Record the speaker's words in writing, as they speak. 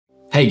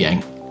Hey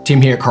gang,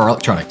 Tim here at Core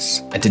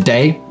Electronics, and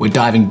today we're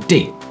diving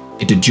deep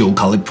into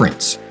dual-colored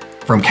prints,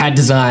 from CAD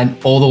design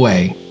all the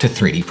way to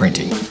 3D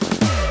printing.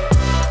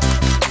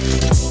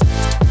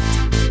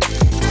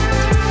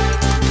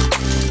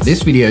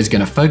 This video is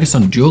going to focus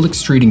on dual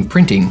extruding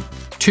printing,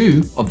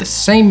 two of the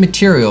same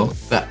material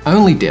that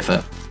only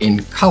differ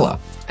in color,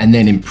 and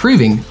then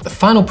improving the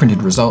final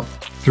printed result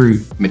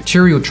through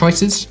material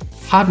choices,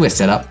 hardware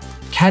setup,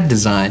 CAD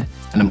design,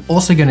 and I'm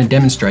also going to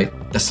demonstrate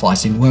the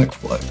slicing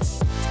workflow.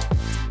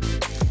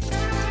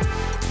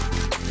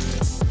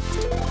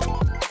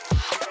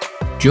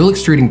 Dual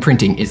extruding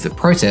printing is the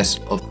process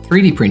of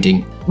 3D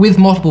printing with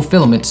multiple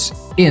filaments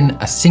in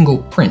a single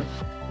print,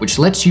 which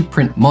lets you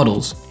print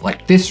models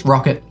like this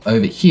rocket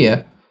over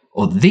here,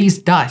 or these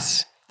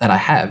dice that I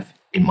have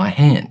in my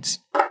hands.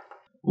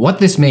 What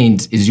this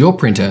means is your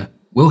printer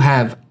will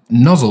have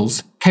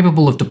nozzles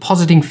capable of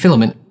depositing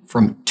filament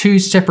from two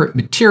separate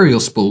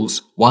material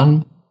spools,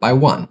 one by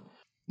one.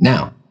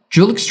 Now,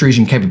 dual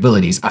extrusion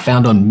capabilities are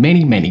found on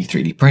many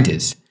 3D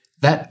printers.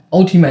 That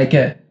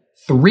Ultimaker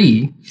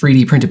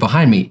 3D printer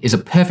behind me is a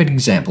perfect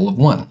example of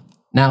one.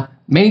 Now,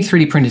 many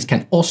 3D printers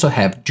can also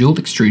have dual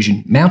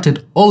extrusion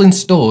mounted or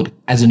installed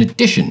as an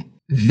addition.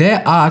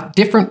 There are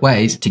different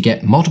ways to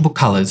get multiple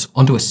colors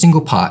onto a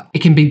single part.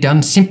 It can be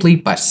done simply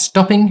by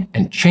stopping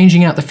and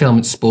changing out the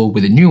filament spool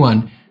with a new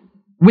one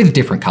with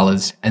different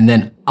colors and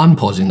then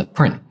unpausing the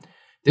print.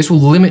 This will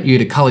limit you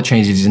to color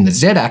changes in the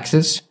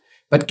Z-axis,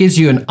 but gives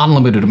you an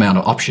unlimited amount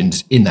of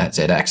options in that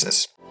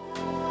Z-axis.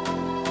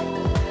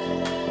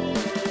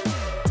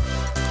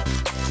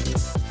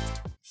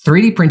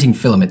 .3D printing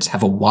filaments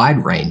have a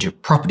wide range of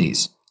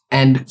properties,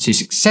 and to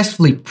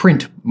successfully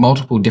print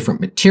multiple different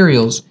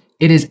materials,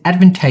 it is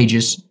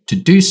advantageous to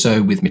do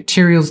so with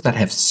materials that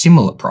have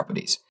similar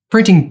properties.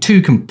 Printing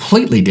two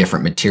completely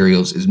different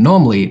materials is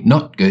normally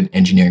not good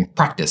engineering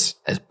practice,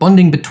 as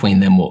bonding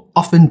between them will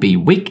often be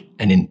weak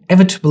and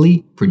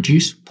inevitably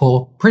produce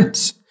poor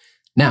prints.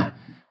 Now,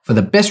 for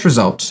the best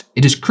results,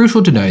 it is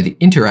crucial to know the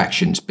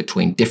interactions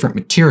between different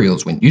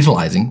materials when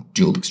utilizing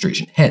dual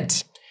extrusion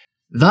heads.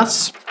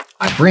 Thus,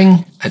 I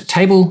bring a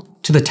table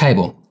to the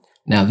table.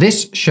 Now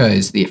this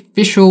shows the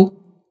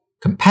official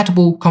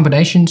compatible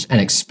combinations and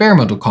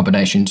experimental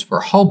combinations for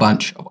a whole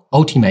bunch of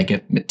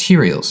Ultimaker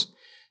materials.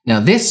 Now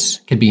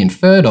this can be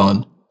inferred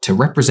on to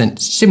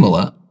represent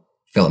similar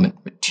filament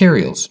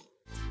materials.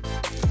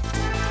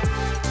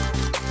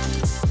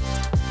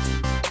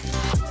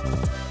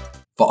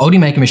 For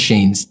Ultimaker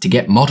machines to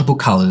get multiple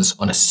colors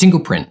on a single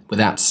print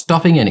without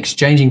stopping and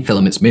exchanging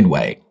filaments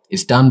midway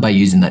is done by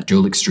using that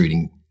dual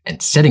extruding and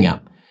setting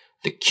up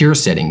the cure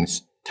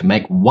settings to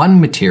make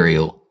one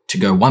material to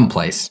go one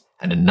place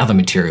and another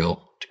material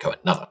to go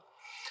another.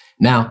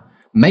 Now,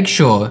 make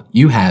sure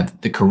you have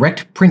the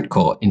correct print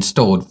core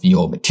installed for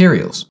your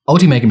materials.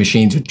 Ultimaker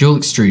machines with dual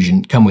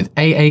extrusion come with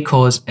AA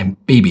cores and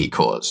BB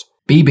cores.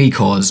 BB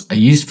cores are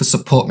used for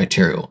support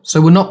material,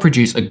 so will not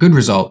produce a good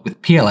result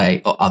with PLA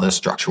or other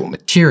structural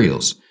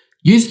materials.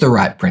 Use the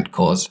right print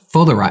cores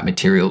for the right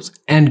materials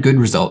and good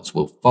results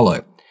will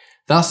follow.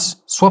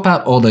 Thus, swap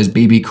out all those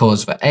BB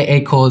cores for AA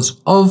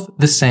cores of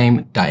the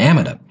same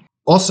diameter.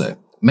 Also,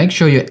 make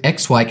sure your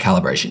XY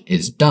calibration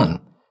is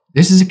done.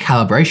 This is a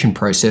calibration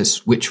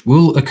process which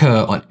will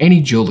occur on any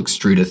dual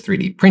extruder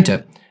 3D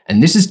printer,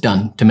 and this is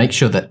done to make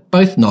sure that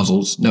both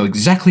nozzles know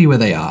exactly where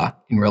they are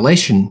in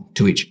relation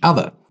to each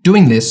other.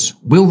 Doing this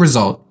will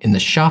result in the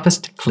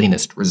sharpest,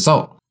 cleanest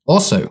result.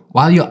 Also,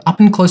 while you're up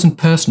and close and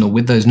personal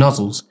with those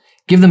nozzles,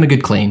 give them a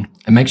good clean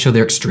and make sure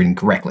they're extruding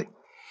correctly.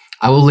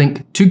 I will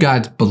link two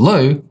guides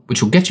below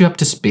which will get you up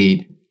to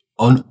speed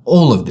on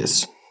all of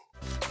this.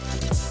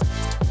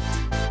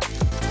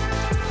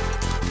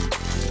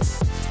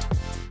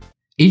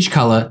 Each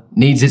color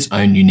needs its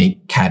own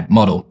unique CAD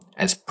model,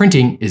 as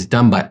printing is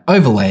done by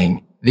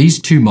overlaying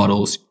these two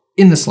models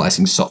in the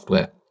slicing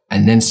software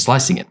and then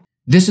slicing it.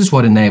 This is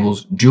what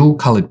enables dual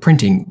colored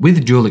printing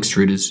with dual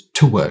extruders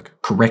to work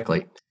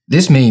correctly.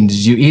 This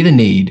means you either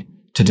need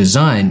to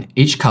design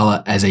each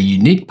color as a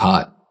unique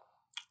part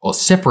or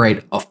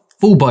separate a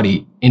full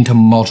body into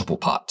multiple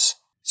parts.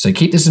 So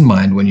keep this in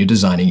mind when you're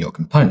designing your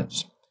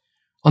components.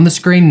 On the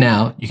screen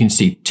now, you can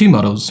see two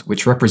models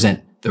which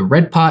represent the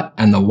red part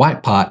and the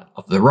white part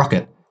of the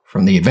rocket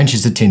from the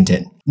Adventures of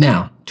Tintin.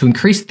 Now, to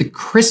increase the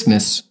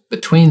crispness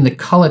between the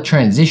color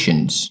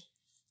transitions,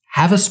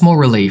 have a small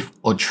relief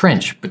or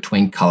trench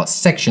between color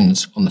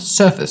sections on the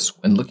surface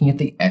when looking at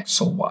the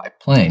X or Y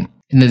plane.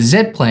 In the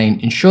Z plane,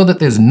 ensure that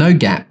there's no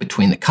gap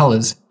between the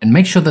colors and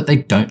make sure that they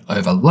don't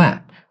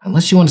overlap.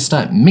 Unless you want to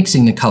start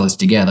mixing the colors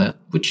together,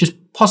 which is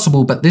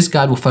possible, but this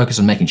guide will focus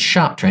on making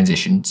sharp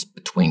transitions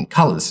between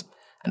colors,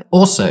 and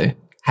also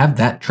have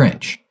that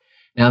trench.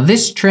 Now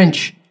this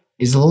trench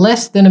is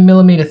less than 1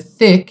 millimeter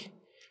thick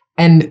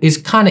and is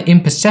kind of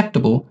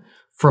imperceptible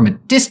from a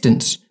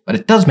distance, but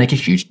it does make a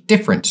huge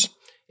difference.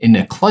 In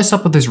a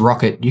close-up of this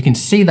rocket, you can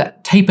see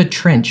that tapered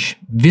trench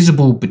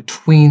visible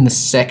between the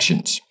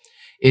sections.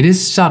 It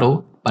is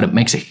subtle, but it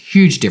makes a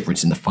huge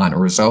difference in the final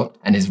result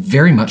and is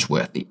very much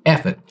worth the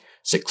effort.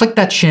 So click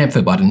that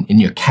chamfer button in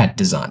your CAD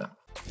designer.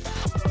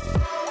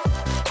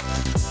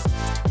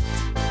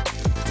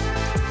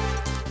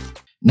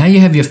 Now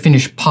you have your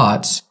finished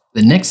parts,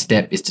 the next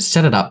step is to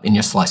set it up in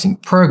your slicing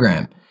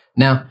program.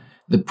 Now,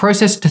 the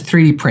process to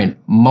 3D print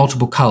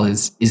multiple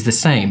colors is the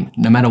same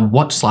no matter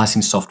what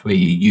slicing software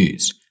you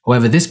use.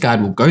 However, this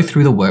guide will go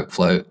through the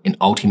workflow in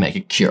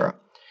Ultimaker Cura.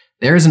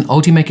 There is an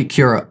Ultimaker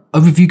Cura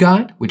overview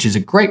guide, which is a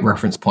great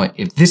reference point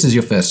if this is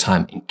your first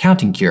time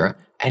encountering Cura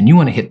and you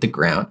want to hit the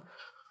ground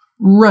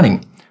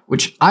running,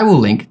 which I will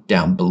link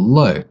down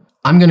below.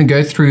 I'm going to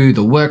go through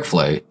the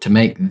workflow to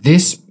make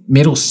this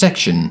middle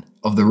section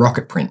of the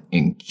rocket print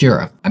in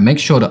Cura and make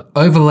sure to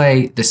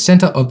overlay the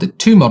center of the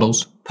two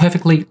models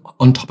perfectly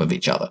on top of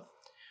each other.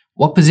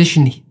 What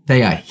position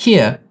they are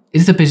here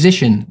is the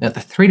position that the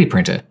 3D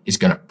printer is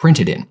going to print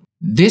it in.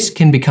 This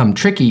can become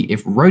tricky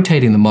if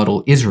rotating the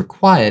model is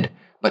required,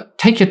 but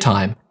take your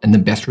time and the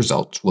best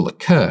results will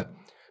occur.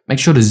 Make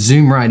sure to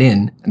zoom right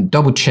in and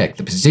double check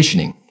the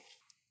positioning.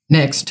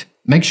 Next,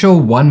 make sure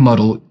one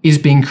model is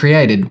being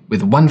created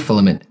with one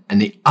filament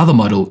and the other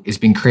model is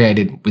being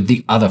created with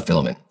the other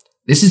filament.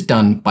 This is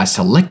done by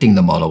selecting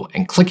the model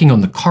and clicking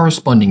on the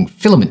corresponding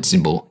filament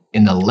symbol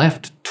in the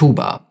left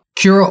toolbar.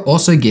 Cura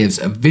also gives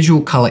a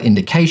visual color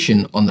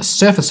indication on the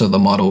surface of the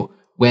model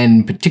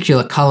when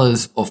particular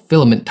colors or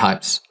filament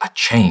types are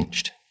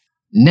changed.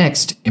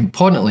 Next,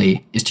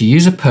 importantly, is to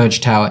use a purge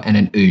tower and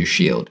an ooze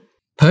shield.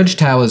 Purge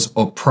towers,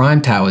 or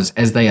prime towers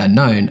as they are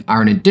known,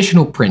 are an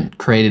additional print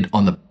created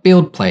on the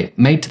build plate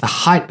made to the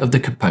height of the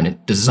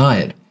component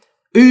desired.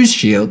 Ooze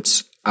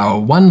shields are a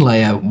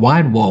one-layer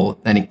wide wall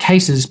that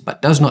encases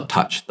but does not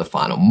touch the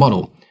final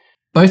model.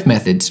 Both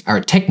methods are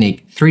a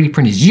technique 3D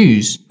printers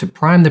use to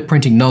prime the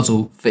printing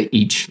nozzle for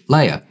each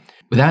layer.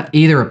 Without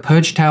either a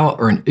purge tower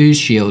or an ooze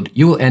shield,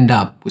 you will end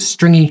up with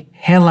stringy,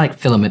 hair-like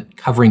filament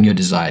covering your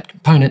desired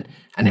component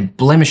and then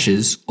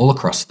blemishes all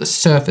across the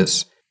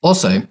surface.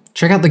 Also,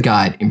 check out the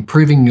guide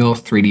Improving Your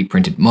 3D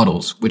Printed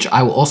Models, which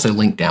I will also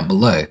link down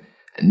below.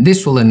 And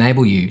this will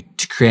enable you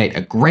to create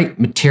a great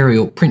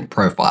material print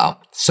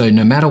profile. So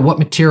no matter what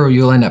material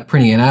you'll end up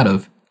printing it out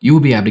of, you will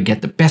be able to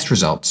get the best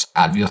results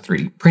out of your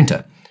 3D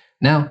printer.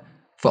 Now,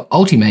 for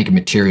Ultimaker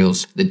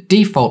materials, the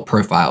default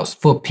profiles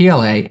for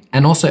PLA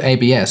and also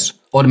ABS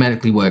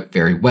automatically work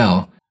very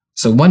well.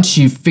 So once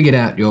you've figured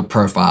out your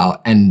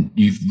profile and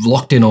you've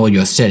locked in all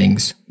your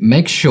settings,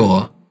 make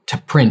sure to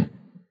print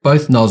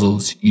both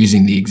nozzles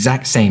using the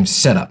exact same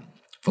setup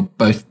for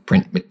both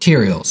print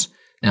materials.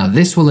 Now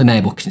this will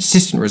enable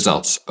consistent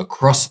results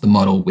across the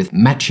model with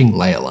matching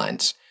layer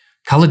lines.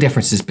 Color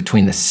differences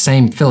between the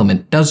same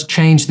filament does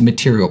change the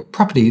material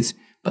properties,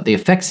 but the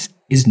effects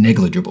is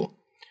negligible.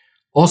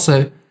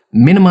 Also,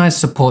 minimize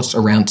supports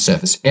around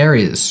surface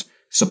areas.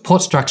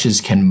 Support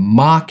structures can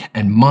mark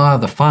and mar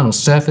the final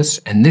surface,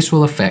 and this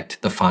will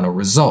affect the final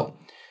result.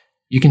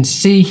 You can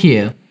see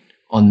here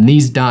on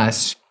these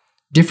dice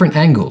different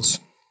angles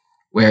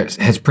where it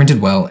has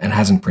printed well and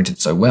hasn't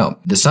printed so well.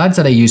 The sides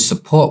that I use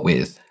support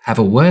with have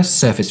a worse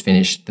surface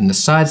finish than the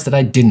sides that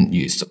I didn't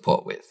use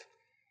support with.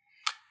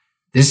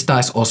 This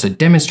dice also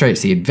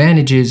demonstrates the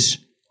advantages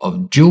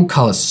of dual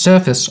color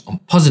surface on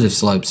positive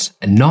slopes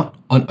and not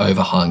on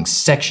overhung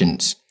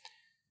sections.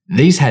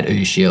 These had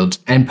ooze shields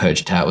and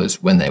purge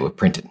towers when they were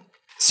printed.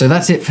 So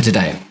that's it for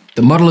today.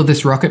 The model of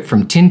this rocket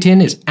from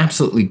Tintin is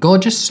absolutely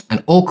gorgeous,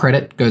 and all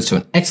credit goes to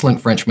an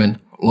excellent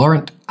Frenchman,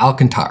 Laurent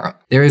Alcantara.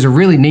 There is a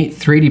really neat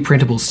 3D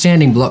printable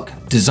sanding block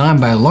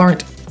designed by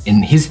Laurent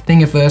in his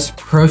Thingiverse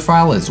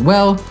profile as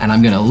well, and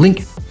I'm going to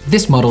link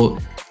this model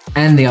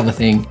and the other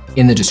thing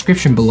in the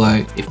description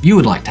below if you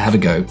would like to have a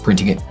go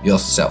printing it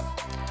yourself.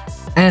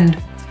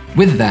 And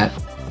with that,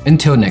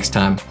 until next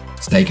time,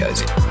 stay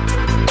cozy.